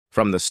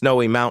From the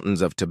snowy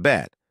mountains of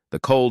Tibet, the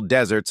cold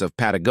deserts of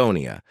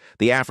Patagonia,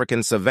 the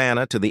African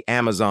savanna to the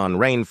Amazon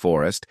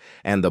rainforest,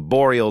 and the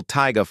boreal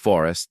taiga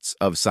forests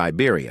of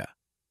Siberia.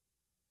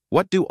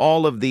 What do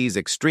all of these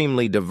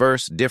extremely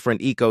diverse,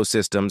 different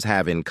ecosystems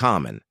have in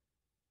common?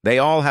 They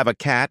all have a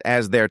cat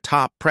as their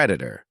top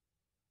predator.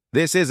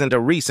 This isn't a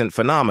recent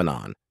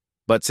phenomenon,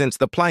 but since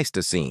the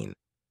Pleistocene.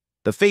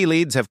 The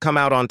felids have come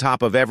out on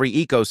top of every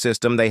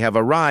ecosystem they have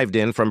arrived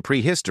in from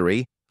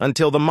prehistory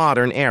until the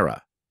modern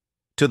era,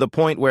 to the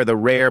point where the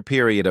rare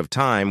period of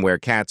time where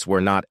cats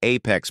were not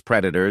apex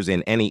predators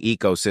in any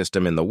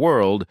ecosystem in the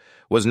world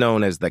was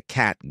known as the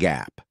cat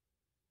gap.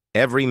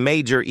 Every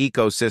major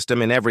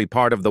ecosystem in every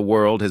part of the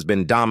world has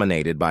been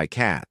dominated by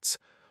cats,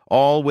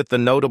 all with the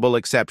notable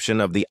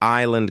exception of the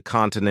island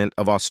continent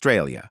of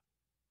Australia.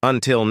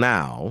 Until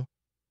now,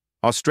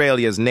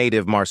 Australia's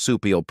native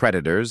marsupial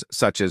predators,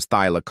 such as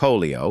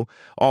Thylacoleo,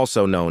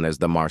 also known as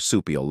the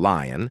marsupial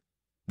lion,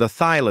 the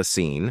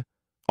thylacine,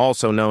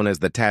 also known as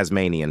the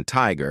Tasmanian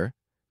tiger,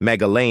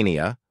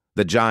 Megalania,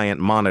 the giant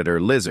monitor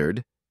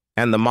lizard,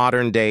 and the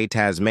modern-day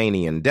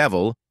Tasmanian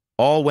devil,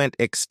 all went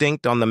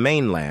extinct on the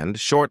mainland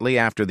shortly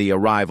after the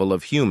arrival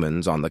of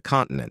humans on the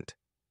continent.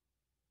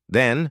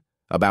 Then,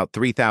 about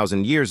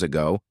 3,000 years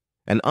ago,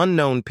 an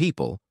unknown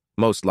people,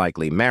 most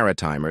likely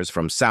maritimers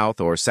from South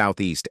or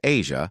Southeast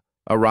Asia,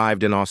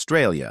 arrived in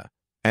Australia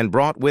and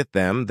brought with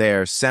them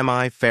their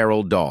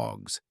semi-feral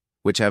dogs,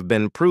 which have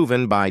been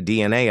proven by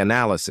DNA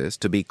analysis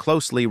to be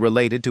closely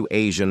related to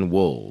Asian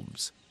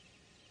wolves.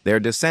 Their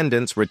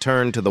descendants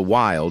returned to the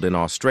wild in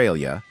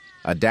Australia,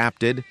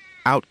 adapted,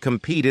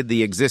 outcompeted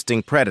the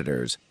existing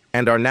predators,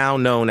 and are now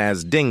known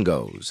as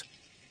dingoes.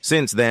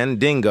 Since then,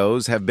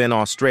 dingoes have been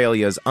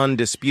Australia's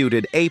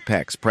undisputed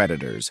apex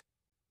predators.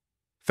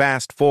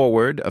 Fast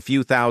forward a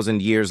few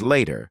thousand years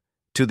later,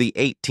 to the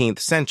 18th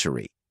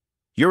century.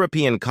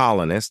 European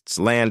colonists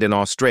land in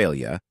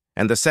Australia,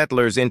 and the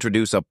settlers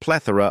introduce a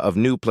plethora of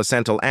new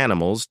placental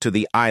animals to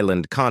the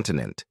island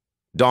continent.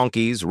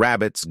 Donkeys,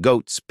 rabbits,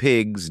 goats,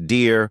 pigs,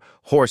 deer,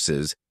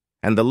 horses,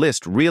 and the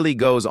list really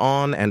goes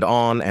on and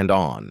on and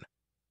on.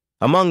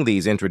 Among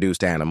these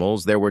introduced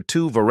animals, there were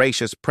two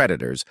voracious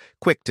predators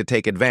quick to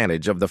take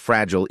advantage of the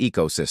fragile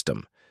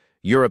ecosystem: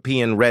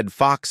 European red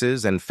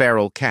foxes and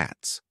feral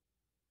cats.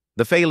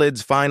 The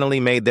felids finally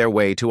made their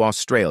way to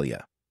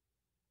Australia.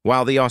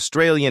 While the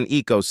Australian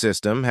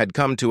ecosystem had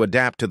come to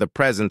adapt to the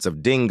presence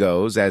of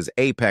dingoes as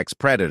apex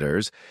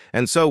predators,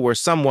 and so were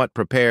somewhat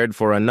prepared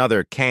for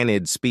another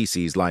canid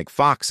species like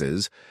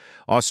foxes,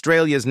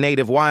 Australia's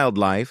native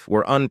wildlife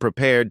were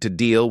unprepared to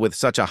deal with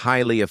such a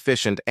highly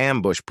efficient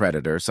ambush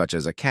predator such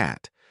as a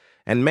cat,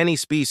 and many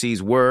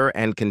species were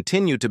and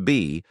continue to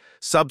be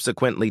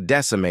subsequently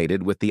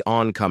decimated with the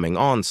oncoming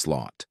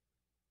onslaught.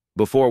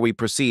 Before we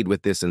proceed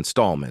with this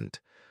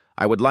installment,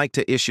 I would like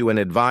to issue an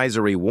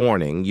advisory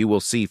warning. You will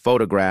see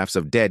photographs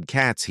of dead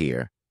cats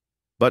here,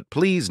 but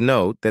please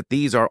note that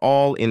these are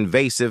all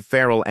invasive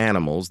feral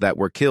animals that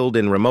were killed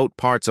in remote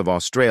parts of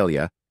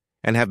Australia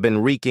and have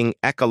been wreaking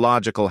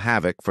ecological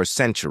havoc for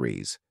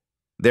centuries.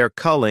 Their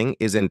culling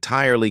is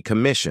entirely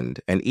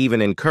commissioned and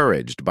even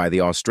encouraged by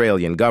the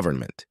Australian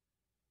government.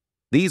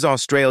 These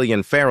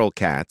Australian feral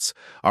cats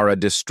are a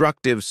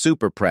destructive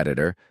super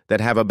predator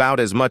that have about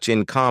as much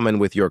in common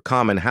with your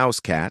common house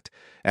cat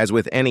as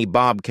with any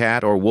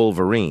bobcat or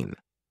wolverine.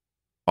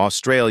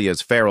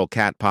 Australia's feral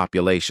cat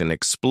population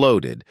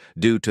exploded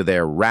due to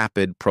their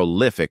rapid,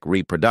 prolific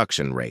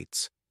reproduction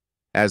rates.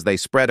 As they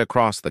spread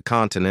across the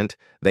continent,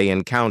 they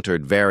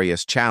encountered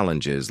various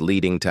challenges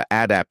leading to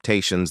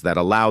adaptations that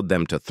allowed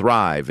them to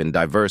thrive in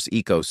diverse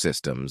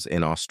ecosystems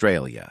in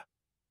Australia.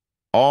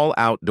 All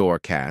outdoor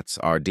cats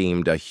are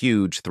deemed a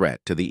huge threat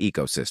to the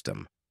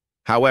ecosystem.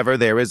 However,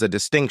 there is a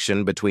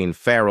distinction between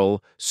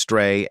feral,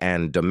 stray,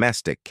 and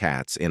domestic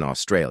cats in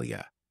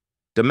Australia.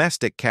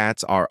 Domestic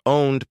cats are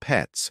owned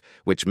pets,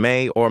 which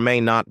may or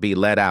may not be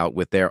let out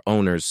with their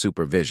owner's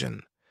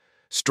supervision.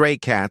 Stray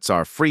cats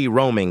are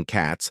free-roaming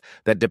cats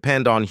that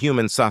depend on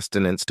human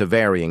sustenance to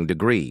varying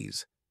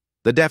degrees.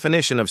 The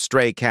definition of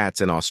stray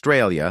cats in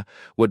Australia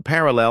would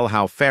parallel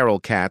how feral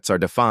cats are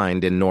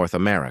defined in North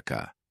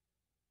America.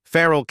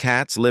 Feral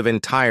cats live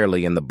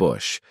entirely in the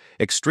bush,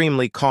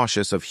 extremely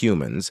cautious of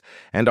humans,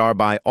 and are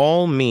by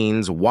all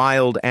means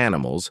wild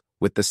animals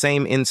with the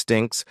same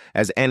instincts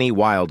as any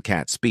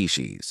wildcat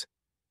species.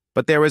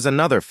 But there is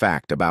another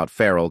fact about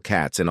feral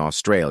cats in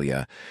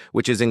Australia,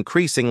 which is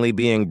increasingly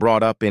being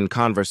brought up in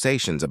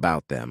conversations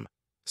about them.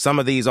 Some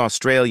of these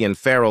Australian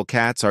feral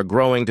cats are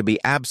growing to be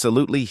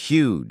absolutely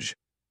huge.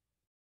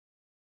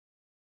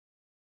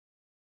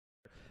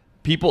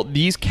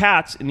 These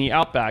cats in the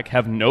outback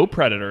have no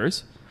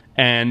predators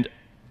and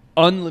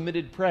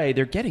unlimited prey.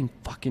 They're getting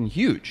fucking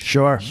huge.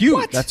 Sure. Huge.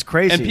 What? That's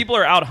crazy. And people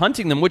are out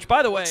hunting them, which,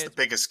 by the way... What's the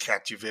biggest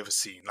cat you've ever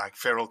seen? Like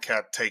feral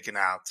cat taken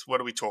out.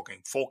 What are we talking?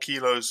 4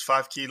 kilos,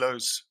 5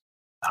 kilos?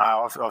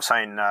 I've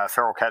seen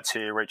feral cats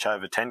here reach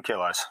over 10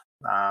 kilos.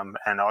 And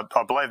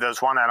I believe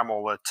there's one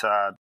animal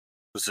that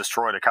was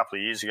destroyed a couple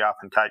of years ago up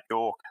in Cape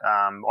York.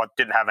 I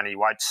didn't have any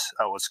weights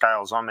or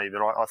scales on me,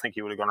 but I think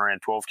he would have gone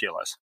around 12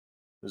 kilos.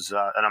 It was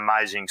an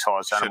amazing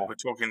sized animal. We're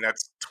talking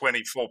that's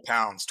 24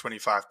 pounds,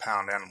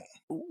 25-pound animal.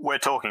 We're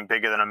talking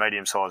bigger than a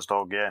medium-sized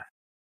dog, yeah.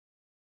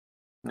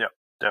 Yep,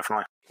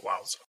 definitely.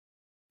 Wowza.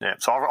 Yeah,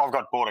 so I've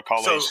got border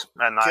collies,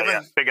 and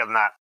they're bigger than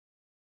that.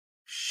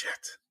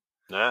 Shit.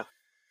 Yeah.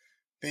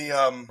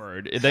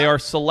 They are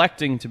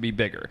selecting to be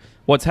bigger.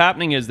 What's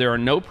happening is there are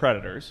no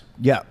predators.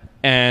 Yeah.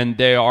 And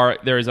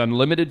there is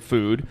unlimited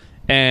food,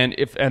 and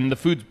the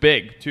food's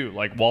big too,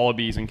 like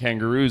wallabies and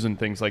kangaroos and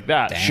things like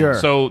that. Sure.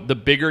 So the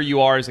bigger you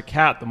are as a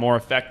cat, the more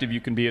effective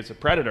you can be as a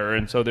predator,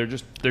 and so they're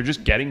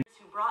just getting.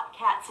 Who brought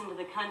cats into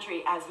the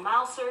country as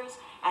mousers,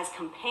 as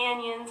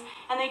companions,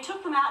 and they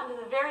took them out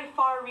into the very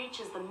far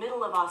reaches, the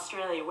middle of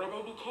Australia, where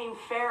they became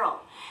feral.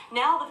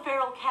 Now the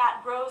feral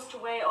cat grows to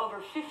weigh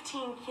over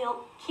 15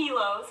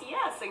 kilos,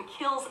 yes, and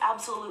kills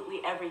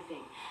absolutely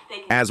everything.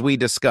 As we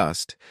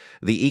discussed,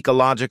 the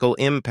ecological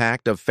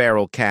impact of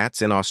feral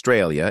cats in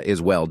Australia is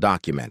well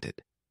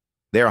documented.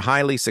 Their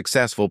highly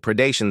successful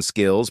predation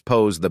skills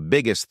pose the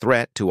biggest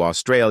threat to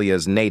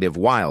Australia's native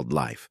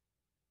wildlife.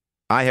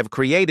 I have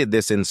created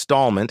this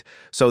installment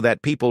so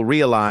that people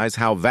realize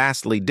how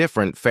vastly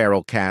different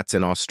feral cats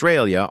in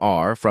Australia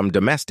are from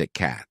domestic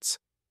cats.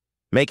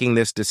 Making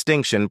this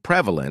distinction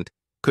prevalent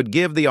could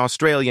give the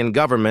Australian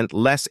government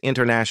less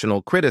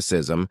international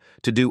criticism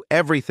to do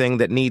everything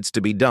that needs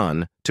to be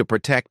done to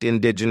protect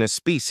indigenous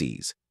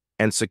species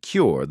and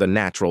secure the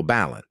natural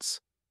balance.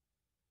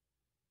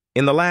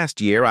 In the last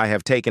year, I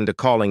have taken to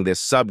calling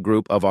this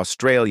subgroup of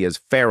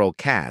Australia's feral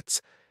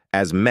cats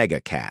as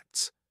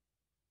megacats.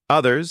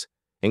 Others,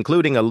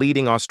 including a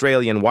leading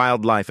Australian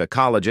wildlife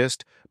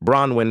ecologist,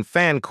 Bronwyn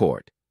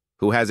Fancourt,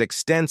 who has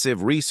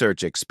extensive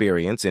research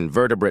experience in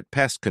vertebrate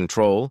pest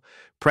control,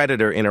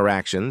 predator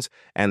interactions,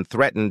 and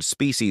threatened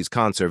species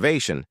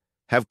conservation,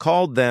 have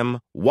called them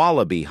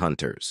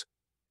Wallaby-Hunters.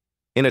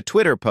 In a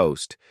Twitter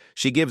post,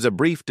 she gives a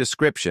brief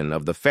description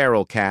of the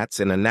feral cats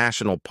in a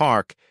national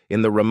park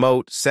in the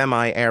remote,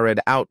 semi-arid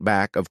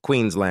outback of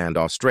Queensland,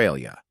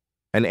 Australia,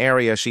 an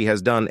area she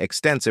has done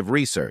extensive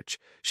research.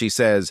 She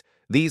says,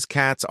 "These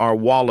cats are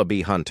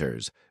wallaby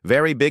hunters,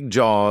 very big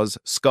jaws,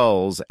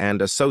 skulls,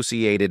 and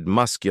associated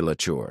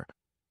musculature.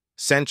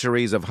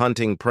 Centuries of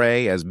hunting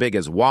prey as big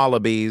as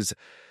wallabies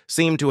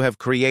seem to have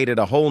created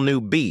a whole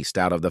new beast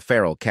out of the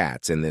feral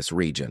cats in this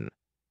region."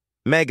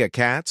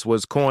 Megacats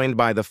was coined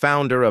by the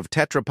founder of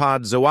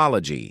tetrapod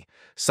zoology,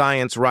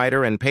 science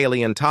writer and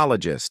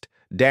paleontologist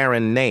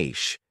Darren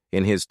Naish,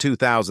 in his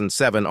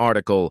 2007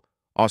 article,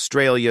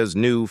 Australia's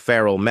New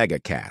Feral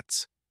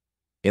Megacats.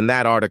 In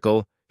that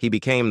article, he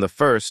became the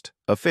first,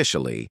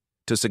 officially,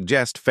 to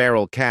suggest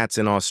feral cats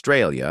in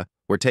Australia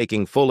were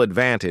taking full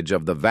advantage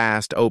of the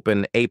vast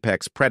open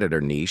apex predator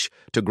niche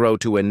to grow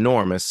to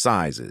enormous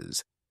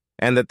sizes,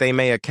 and that they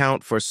may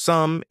account for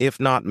some, if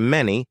not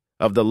many,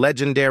 of the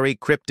legendary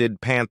cryptid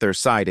panther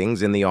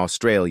sightings in the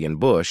Australian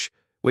bush,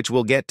 which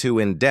we'll get to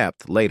in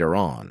depth later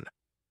on.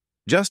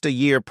 Just a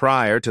year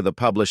prior to the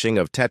publishing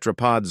of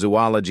Tetrapod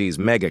Zoology's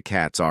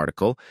Megacats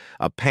article,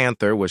 a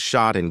panther was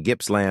shot in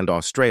Gippsland,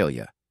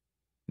 Australia.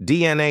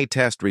 DNA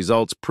test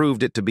results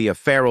proved it to be a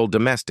feral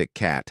domestic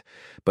cat,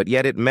 but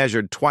yet it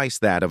measured twice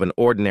that of an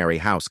ordinary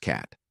house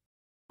cat.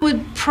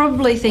 Would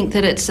probably think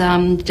that it's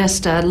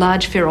just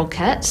large feral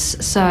cats.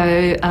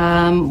 So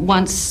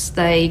once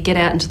they get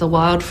out into the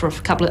wild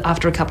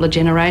after a couple of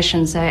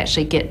generations, they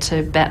actually get to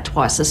about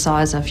twice the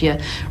size of your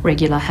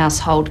regular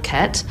household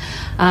cat.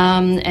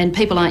 And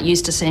people aren't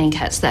used to seeing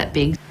cats that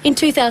big. In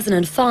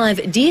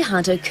 2005, deer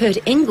hunter Kurt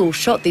Engel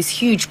shot this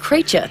huge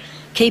creature,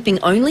 keeping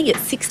only its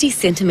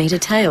 60-centimetre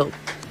tail.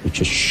 It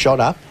just shot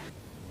up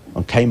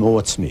and came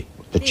towards me.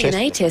 The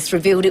DNA test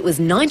revealed it was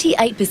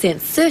 98%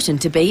 certain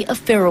to be a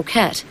feral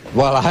cat.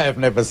 Well, I have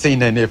never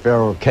seen any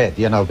feral cat,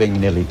 being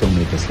nearly 2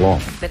 meters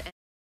long.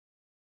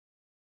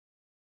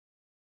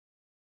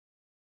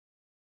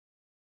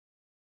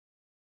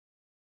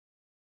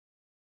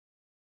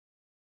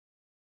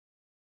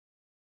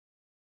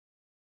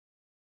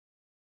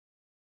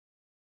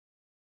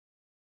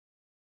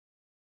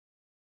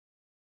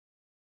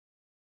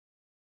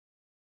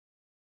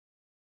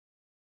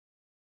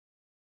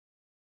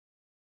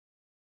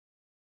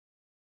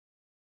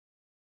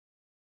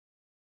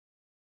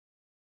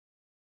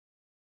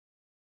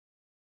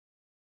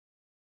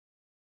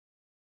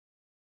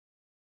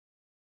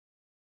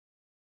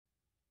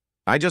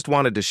 I just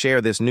wanted to share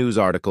this news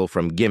article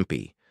from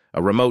Gympie,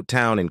 a remote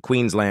town in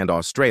Queensland,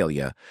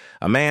 Australia.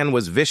 A man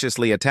was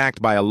viciously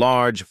attacked by a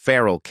large,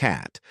 feral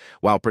cat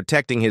while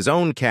protecting his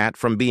own cat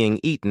from being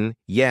eaten,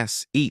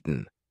 yes,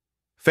 eaten.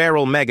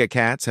 Feral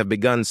megacats have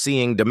begun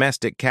seeing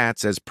domestic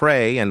cats as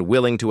prey and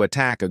willing to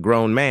attack a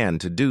grown man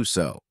to do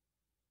so.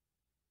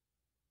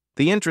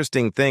 The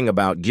interesting thing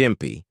about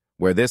Gympie,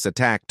 where this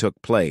attack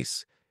took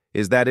place,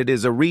 is that it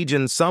is a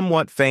region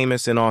somewhat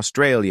famous in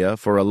Australia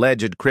for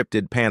alleged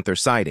cryptid panther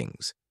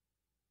sightings.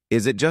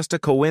 Is it just a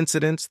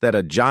coincidence that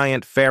a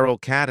giant feral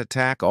cat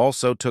attack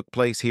also took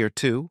place here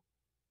too?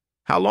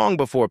 How long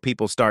before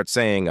people start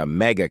saying a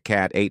mega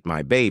cat ate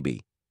my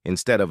baby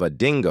instead of a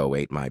dingo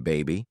ate my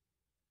baby?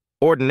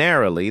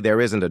 Ordinarily, there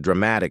isn't a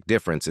dramatic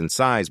difference in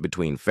size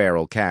between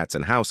feral cats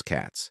and house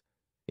cats.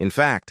 In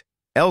fact,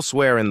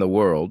 elsewhere in the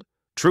world,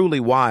 truly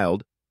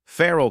wild,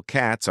 feral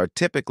cats are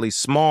typically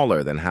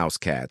smaller than house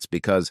cats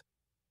because,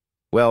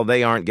 well,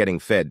 they aren't getting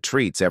fed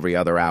treats every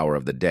other hour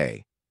of the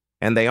day,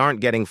 and they aren't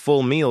getting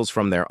full meals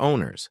from their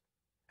owners,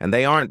 and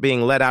they aren't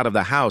being let out of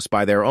the house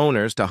by their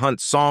owners to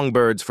hunt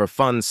songbirds for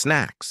fun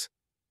snacks.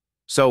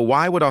 So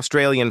why would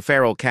Australian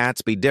feral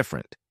cats be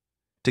different?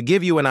 To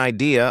give you an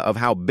idea of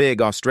how big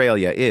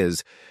Australia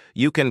is,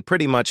 you can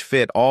pretty much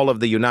fit all of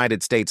the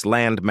United States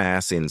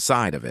landmass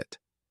inside of it.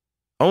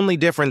 Only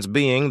difference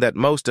being that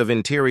most of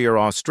interior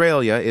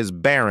Australia is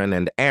barren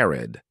and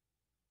arid,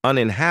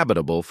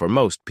 uninhabitable for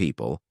most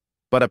people,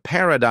 but a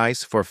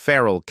paradise for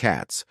feral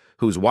cats,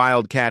 whose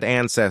wildcat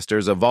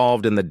ancestors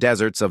evolved in the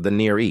deserts of the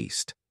Near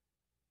East.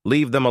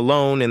 Leave them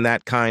alone in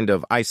that kind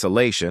of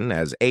isolation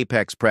as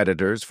apex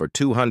predators for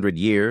 200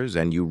 years,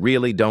 and you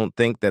really don't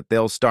think that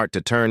they'll start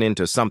to turn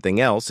into something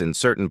else in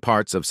certain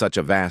parts of such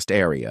a vast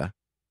area?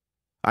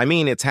 I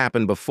mean, it's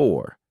happened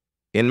before.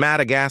 In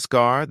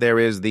Madagascar, there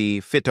is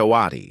the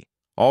Fitoaty,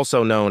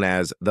 also known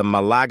as the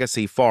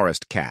Malagasy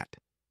forest cat,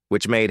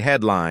 which made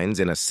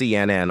headlines in a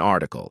CNN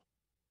article.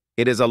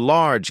 It is a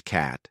large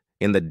cat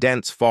in the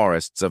dense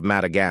forests of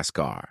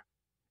Madagascar.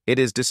 It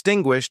is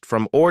distinguished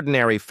from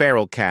ordinary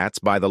feral cats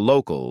by the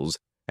locals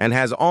and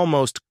has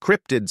almost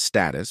cryptid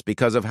status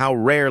because of how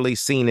rarely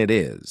seen it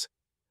is.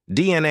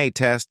 DNA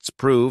tests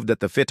proved that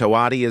the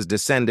Fitoaty is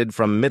descended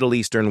from Middle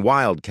Eastern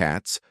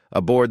wildcats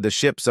aboard the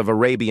ships of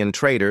Arabian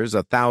traders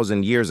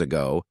 1,000 years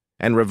ago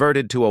and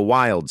reverted to a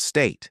wild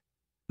state.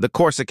 The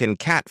Corsican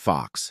cat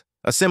fox,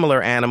 a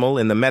similar animal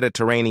in the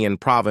Mediterranean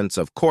province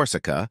of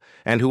Corsica,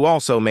 and who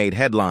also made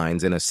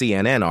headlines in a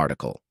CNN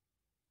article.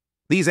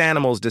 These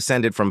animals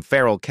descended from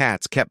feral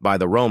cats kept by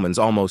the Romans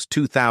almost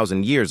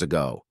 2,000 years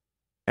ago,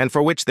 and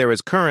for which there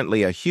is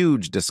currently a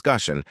huge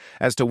discussion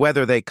as to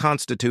whether they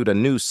constitute a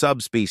new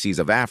subspecies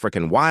of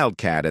African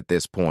wildcat at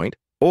this point,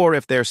 or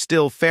if they're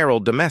still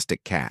feral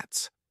domestic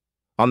cats.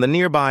 On the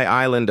nearby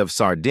island of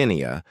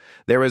Sardinia,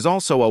 there is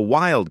also a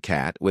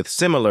wildcat with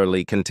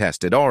similarly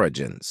contested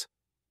origins.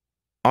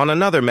 On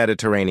another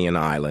Mediterranean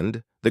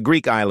island, the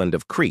Greek island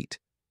of Crete,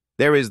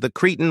 there is the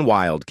Cretan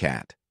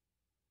Wildcat.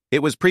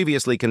 It was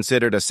previously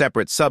considered a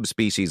separate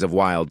subspecies of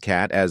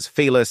wildcat as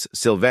Felis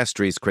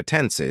sylvestris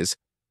cretensis,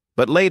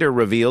 but later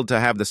revealed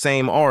to have the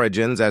same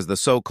origins as the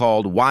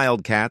so-called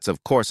wildcats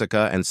of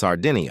Corsica and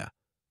Sardinia,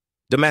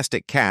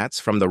 domestic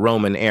cats from the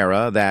Roman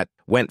era that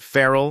went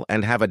feral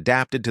and have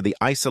adapted to the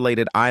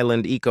isolated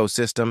island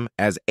ecosystem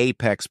as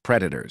apex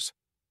predators.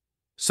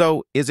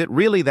 So, is it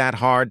really that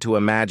hard to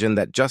imagine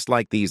that just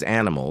like these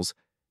animals,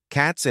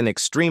 cats in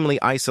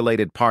extremely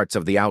isolated parts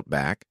of the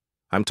outback,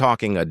 I'm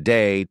talking a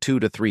day, 2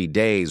 to 3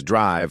 days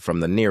drive from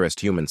the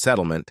nearest human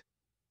settlement,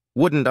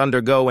 wouldn't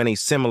undergo any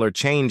similar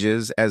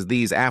changes as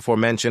these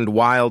aforementioned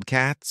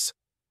wildcats?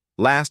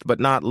 Last but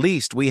not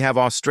least, we have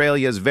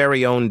Australia's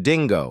very own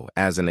dingo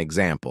as an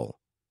example.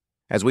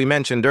 As we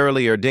mentioned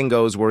earlier,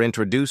 dingoes were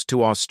introduced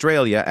to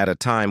Australia at a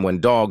time when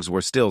dogs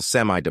were still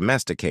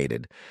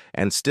semi-domesticated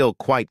and still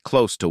quite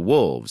close to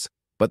wolves,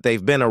 but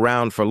they've been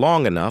around for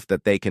long enough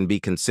that they can be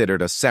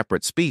considered a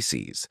separate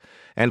species,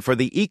 and for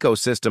the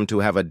ecosystem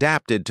to have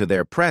adapted to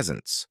their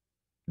presence.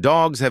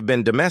 Dogs have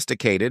been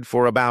domesticated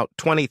for about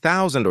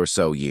 20,000 or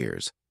so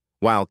years,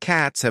 while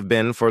cats have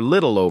been for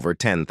little over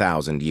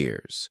 10,000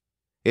 years.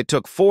 It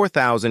took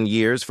 4,000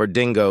 years for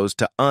dingoes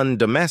to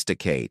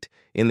undomesticate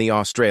in the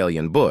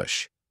Australian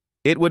bush.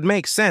 It would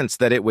make sense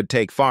that it would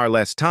take far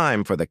less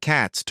time for the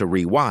cats to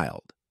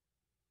rewild.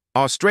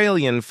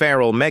 Australian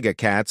feral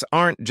megacats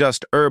aren't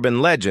just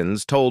urban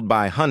legends told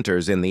by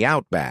hunters in the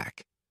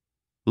outback.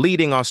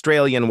 Leading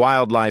Australian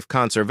wildlife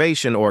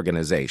conservation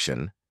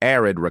organization,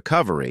 Arid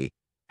Recovery,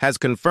 has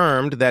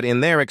confirmed that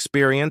in their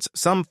experience,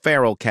 some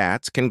feral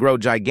cats can grow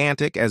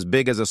gigantic as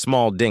big as a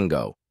small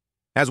dingo.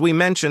 As we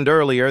mentioned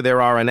earlier,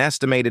 there are an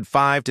estimated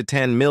 5 to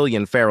 10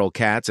 million feral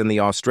cats in the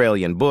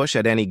Australian bush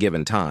at any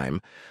given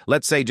time.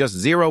 Let's say just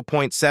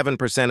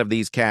 0.7% of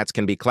these cats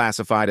can be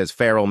classified as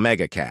feral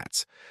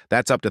megacats.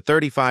 That's up to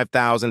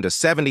 35,000 to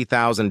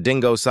 70,000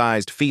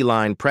 dingo-sized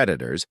feline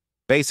predators,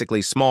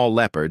 basically small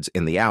leopards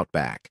in the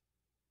outback.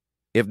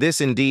 If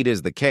this indeed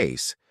is the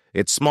case,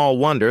 it's small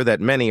wonder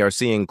that many are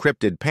seeing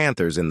cryptid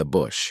panthers in the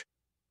bush.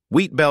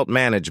 Wheatbelt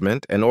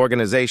Management, an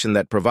organization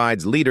that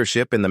provides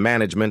leadership in the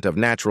management of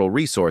natural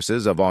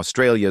resources of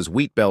Australia's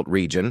Wheatbelt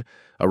region,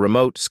 a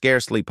remote,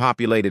 scarcely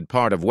populated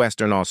part of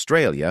Western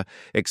Australia,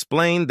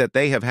 explained that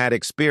they have had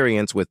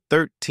experience with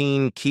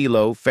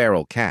 13-kilo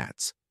feral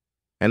cats,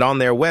 and on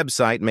their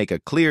website make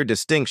a clear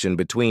distinction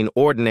between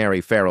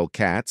ordinary feral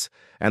cats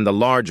and the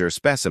larger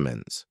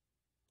specimens.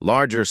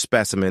 Larger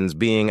specimens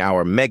being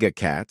our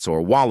megacats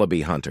or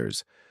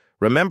Wallaby-Hunters.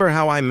 Remember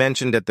how I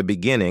mentioned at the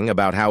beginning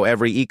about how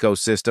every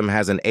ecosystem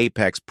has an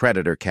apex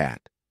predator cat?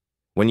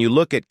 When you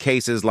look at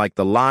cases like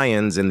the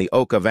lions in the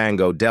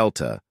Okavango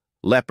Delta,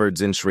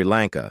 leopards in Sri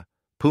Lanka,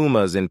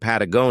 pumas in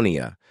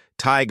Patagonia,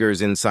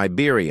 tigers in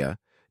Siberia,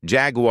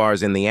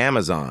 jaguars in the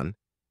Amazon,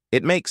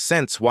 It makes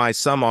sense why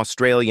some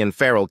Australian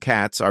feral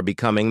cats are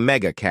becoming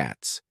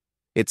megacats.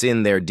 It's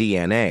in their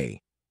DNA.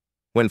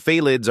 When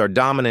felids are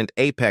dominant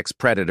apex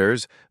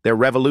predators, their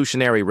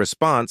revolutionary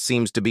response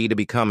seems to be to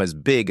become as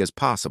big as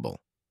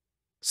possible.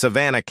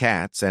 Savannah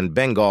cats and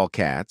Bengal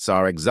cats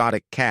are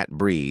exotic cat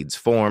breeds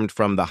formed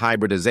from the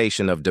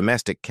hybridization of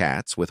domestic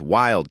cats with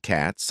wild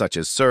cats such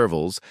as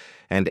servals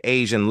and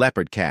Asian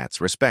leopard cats,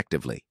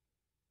 respectively.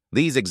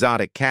 These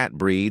exotic cat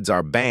breeds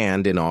are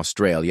banned in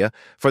Australia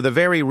for the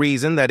very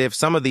reason that if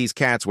some of these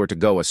cats were to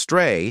go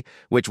astray,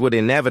 which would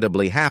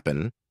inevitably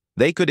happen,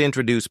 they could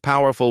introduce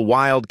powerful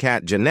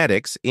wildcat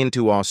genetics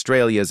into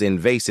Australia's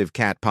invasive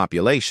cat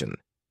population,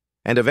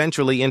 and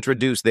eventually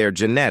introduce their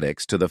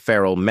genetics to the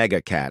feral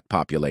megacat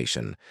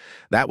population.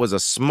 That was a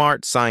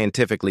smart,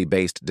 scientifically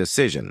based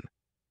decision.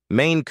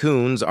 Maine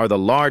Coons are the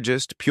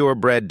largest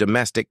purebred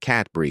domestic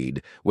cat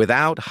breed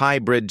without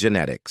hybrid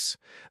genetics.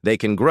 They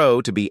can grow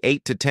to be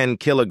 8 to 10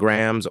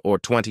 kilograms or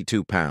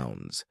 22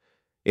 pounds.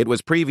 It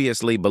was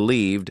previously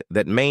believed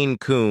that Maine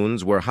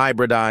Coons were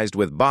hybridized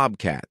with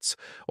bobcats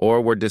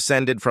or were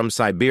descended from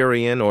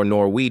Siberian or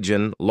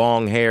Norwegian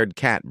long-haired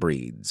cat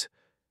breeds.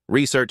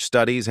 Research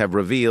studies have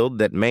revealed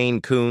that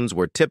Maine Coons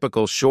were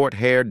typical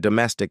short-haired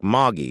domestic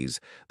moggies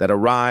that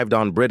arrived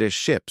on British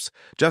ships,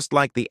 just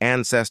like the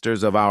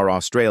ancestors of our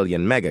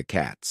Australian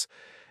megacats,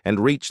 and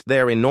reached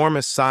their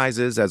enormous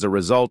sizes as a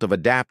result of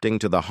adapting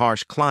to the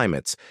harsh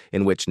climates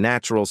in which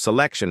natural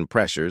selection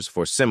pressures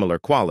for similar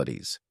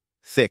qualities.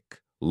 Thick,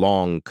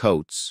 long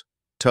coats,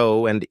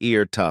 toe and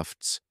ear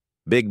tufts,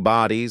 big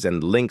bodies,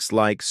 and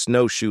lynx-like,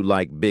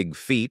 snowshoe-like big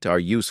feet are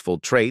useful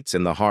traits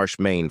in the harsh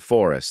Maine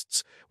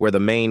forests, where the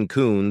Maine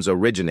Coons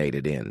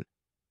originated in.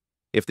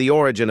 If the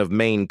origin of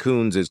Maine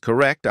Coons is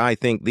correct, I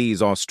think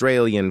these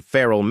Australian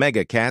feral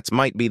megacats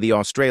might be the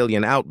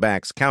Australian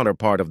Outback's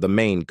counterpart of the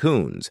Maine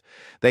Coons.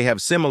 They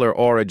have similar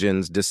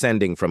origins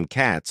descending from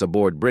cats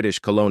aboard British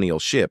colonial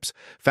ships,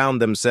 found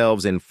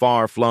themselves in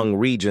far-flung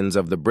regions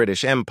of the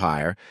British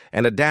Empire,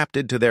 and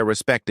adapted to their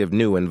respective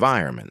new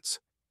environments,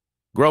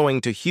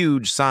 growing to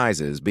huge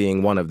sizes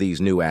being one of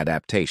these new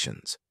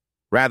adaptations.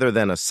 Rather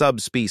than a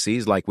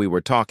subspecies like we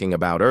were talking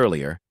about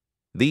earlier,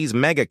 these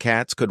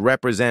megacats could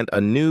represent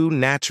a new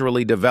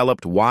naturally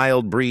developed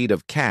wild breed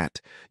of cat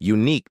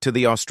unique to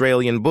the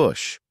Australian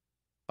bush,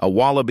 a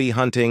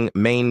wallaby-hunting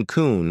Maine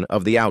Coon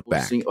of the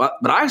Outback.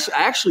 But I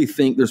actually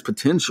think there's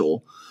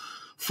potential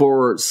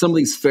for some of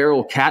these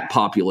feral cat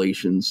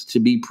populations to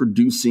be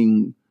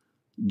producing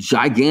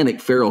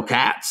gigantic feral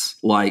cats,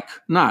 like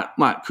not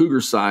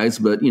cougar size,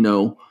 but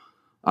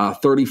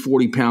 30,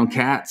 40-pound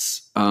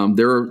cats.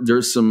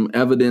 There's some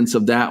evidence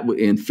of that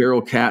in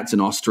feral cats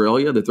in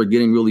Australia, that they're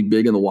getting really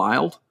big in the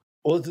wild.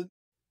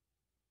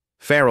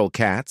 Feral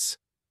cats,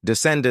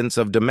 descendants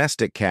of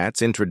domestic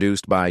cats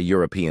introduced by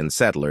European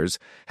settlers,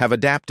 have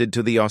adapted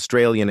to the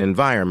Australian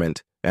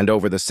environment, and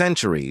over the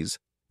centuries,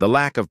 the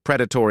lack of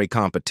predatory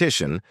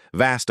competition,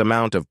 vast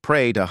amount of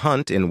prey to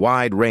hunt in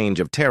wide range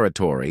of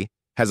territory,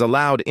 has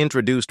allowed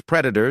introduced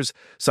predators,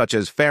 such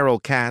as feral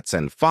cats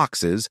and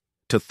foxes,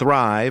 to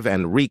thrive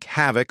and wreak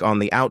havoc on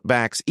the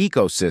Outback's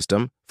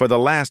ecosystem. For the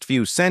last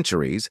few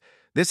centuries,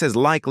 this has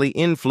likely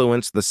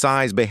influenced the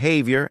size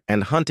behavior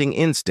and hunting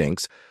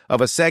instincts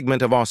of a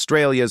segment of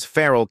Australia's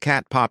feral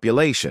cat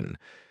population,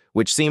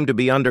 which seem to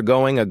be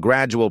undergoing a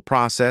gradual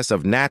process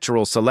of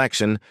natural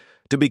selection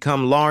to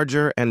become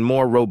larger and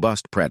more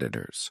robust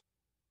predators,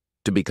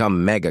 to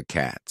become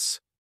megacats.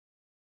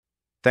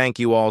 Thank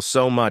you all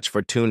so much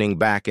for tuning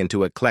back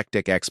into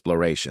Eclectic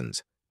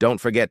Explorations.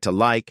 Don't forget to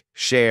like,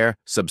 share,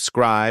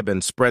 subscribe,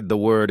 and spread the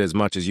word as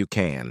much as you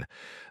can.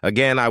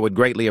 Again, I would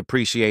greatly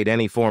appreciate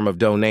any form of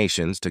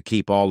donations to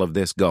keep all of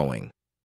this going.